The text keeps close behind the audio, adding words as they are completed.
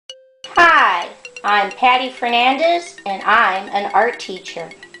Hi, I'm Patty Fernandez and I'm an art teacher.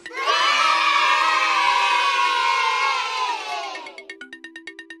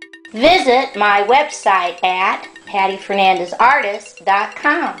 Visit my website at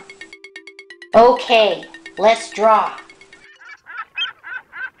pattyfernandezartist.com. Okay, let's draw.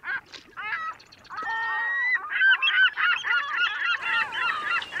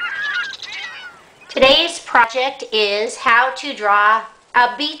 Today's project is how to draw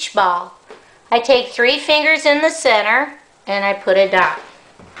a beach ball. I take 3 fingers in the center and I put a dot.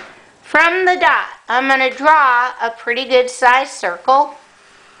 From the dot, I'm going to draw a pretty good sized circle.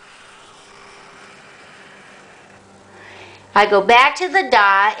 I go back to the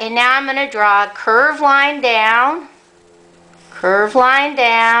dot and now I'm going to draw a curved line down,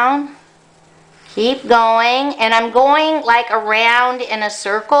 keep going, and I'm going like around in a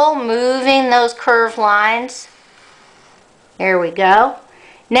circle, moving those curved lines. There we go.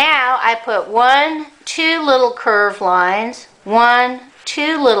 Now I put 1, 2 little curved lines, 1,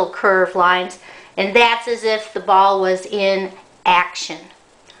 2 little curved lines, and that's as if the ball was in action.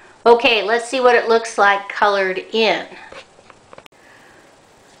 Okay, let's see what it looks like colored in.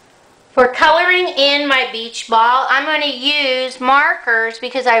 For coloring in my beach ball, I'm going to use markers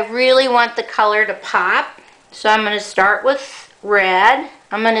because I really want the color to pop. So I'm going to start with red.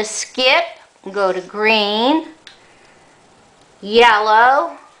 I'm going to skip and go to green,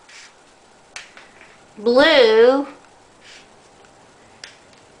 yellow, blue,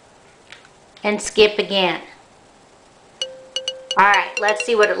 and skip again. Alright, let's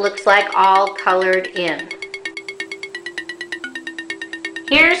see what it looks like all colored in.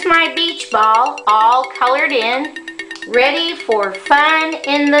 Here's my beach ball all colored in, ready for fun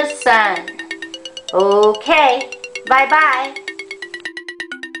in the sun. Okay, bye-bye.